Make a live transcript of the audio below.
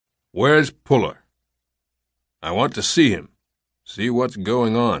Where's Puller? I want to see him. See what's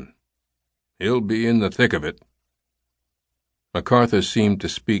going on. He'll be in the thick of it." MacArthur seemed to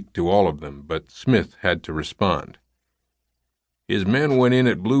speak to all of them, but Smith had to respond. "His men went in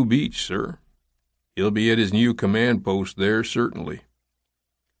at Blue Beach, sir. He'll be at his new command post there, certainly."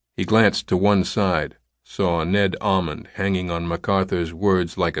 He glanced to one side, saw Ned Almond hanging on MacArthur's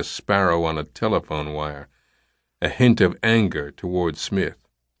words like a sparrow on a telephone wire, a hint of anger toward Smith.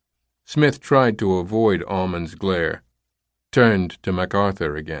 Smith tried to avoid Almond's glare, turned to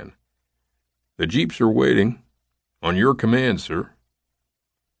MacArthur again. "The jeeps are waiting. On your command, sir."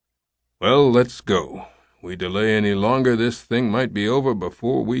 "Well, let's go. We delay any longer, this thing might be over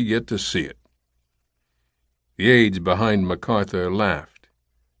before we get to see it." The aides behind MacArthur laughed,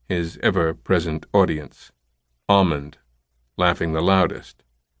 his ever-present audience, Almond laughing the loudest.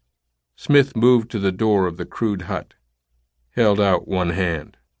 Smith moved to the door of the crude hut, held out one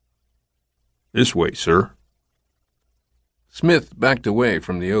hand. "This way, sir." Smith backed away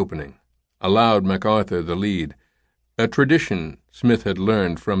from the opening, allowed MacArthur the lead, a tradition Smith had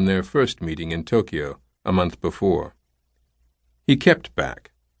learned from their first meeting in Tokyo a month before. He kept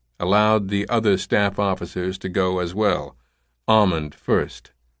back, allowed the other staff officers to go as well, Almond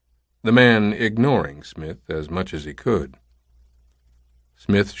first, the man ignoring Smith as much as he could.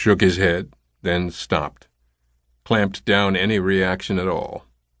 Smith shook his head, then stopped, clamped down any reaction at all.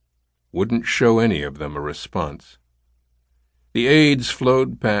 Wouldn't show any of them a response. The aides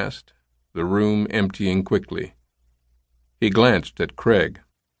flowed past, the room emptying quickly. He glanced at Craig.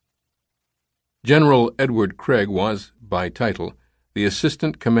 General Edward Craig was, by title, the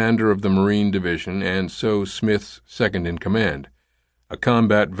assistant commander of the Marine Division and so Smith's second-in-command, a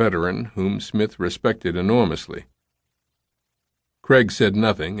combat veteran whom Smith respected enormously. Craig said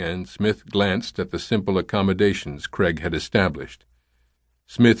nothing, and Smith glanced at the simple accommodations Craig had established.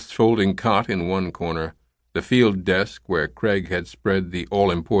 Smith's folding cot in one corner, the field desk where Craig had spread the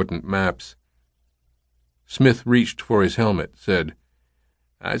all-important maps. Smith reached for his helmet, said,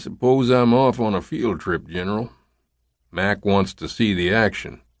 "I suppose I'm off on a field trip, General. Mac wants to see the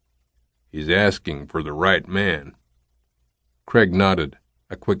action. He's asking for the right man." Craig nodded,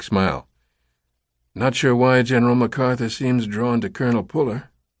 a quick smile. "Not sure why General MacArthur seems drawn to Colonel Puller."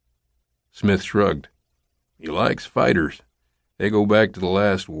 Smith shrugged. "He likes fighters. They go back to the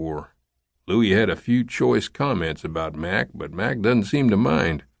last war. Louis had a few choice comments about Mac, but Mac doesn't seem to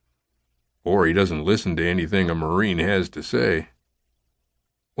mind. Or he doesn't listen to anything a Marine has to say."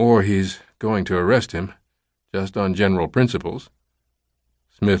 "Or he's going to arrest him, just on general principles."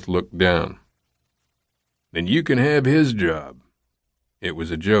 Smith looked down. "Then you can have his job." It was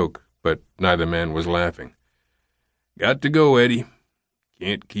a joke, but neither man was laughing. "Got to go, Eddie.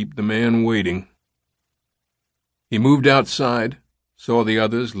 Can't keep the man waiting." He moved outside, saw the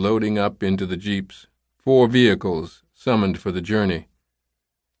others loading up into the jeeps, 4 vehicles summoned for the journey.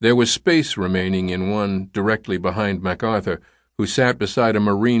 There was space remaining in one directly behind MacArthur, who sat beside a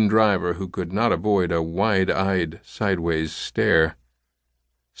Marine driver who could not avoid a wide-eyed sideways stare.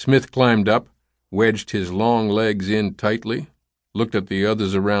 Smith climbed up, wedged his long legs in tightly, looked at the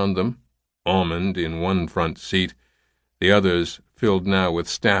others around them, Almond in one front seat, the others filled now with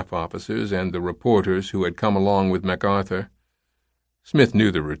staff officers and the reporters who had come along with MacArthur. Smith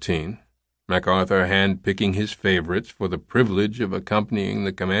knew the routine, MacArthur hand-picking his favorites for the privilege of accompanying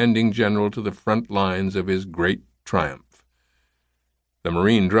the commanding general to the front lines of his great triumph. The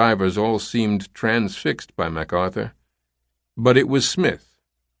Marine drivers all seemed transfixed by MacArthur, but it was Smith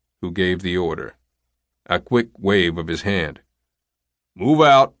who gave the order, a quick wave of his hand. "Move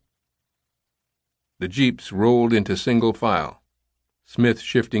out." The jeeps rolled into single file, Smith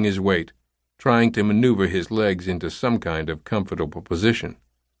shifting his weight, trying to maneuver his legs into some kind of comfortable position.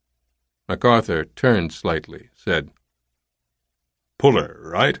 MacArthur turned slightly, said, "Puller,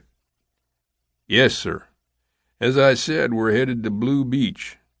 right?" "Yes, sir." "As I said, we're headed to Blue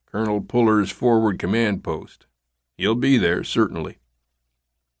Beach, Colonel Puller's forward command post. He'll be there, certainly."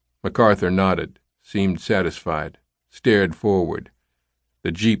 MacArthur nodded, seemed satisfied, stared forward,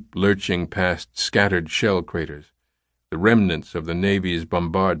 the jeep lurching past scattered shell craters, the remnants of the Navy's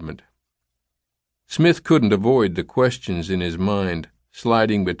bombardment. Smith couldn't avoid the questions in his mind,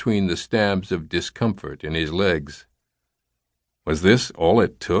 sliding between the stabs of discomfort in his legs. Was this all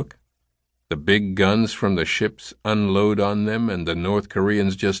it took? The big guns from the ships unload on them and the North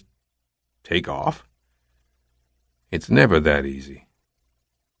Koreans just take off? It's never that easy.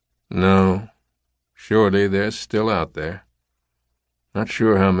 No, surely they're still out there. Not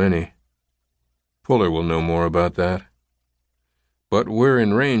sure how many. Puller will know more about that. But we're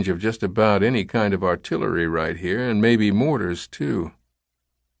in range of just about any kind of artillery right here, and maybe mortars, too.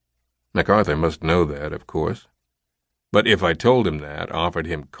 MacArthur must know that, of course. But if I told him that, offered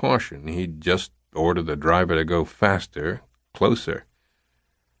him caution, he'd just order the driver to go faster, closer.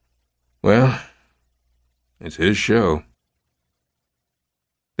 Well, it's his show.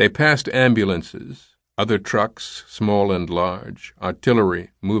 They passed ambulances, other trucks, small and large,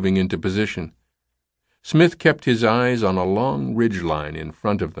 artillery moving into position. Smith kept his eyes on a long ridgeline in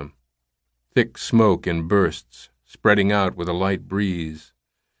front of them. Thick smoke in bursts, spreading out with a light breeze.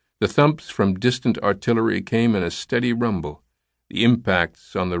 The thumps from distant artillery came in a steady rumble, the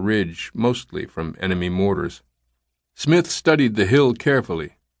impacts on the ridge mostly from enemy mortars. Smith studied the hill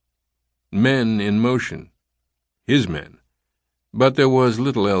carefully. Men in motion. His men. But there was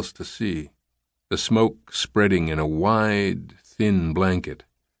little else to see, the smoke spreading in a wide, thin blanket.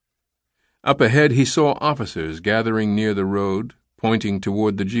 Up ahead he saw officers gathering near the road, pointing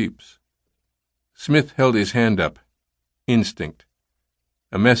toward the jeeps. Smith held his hand up. Instinct.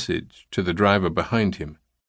 A message to the driver behind him.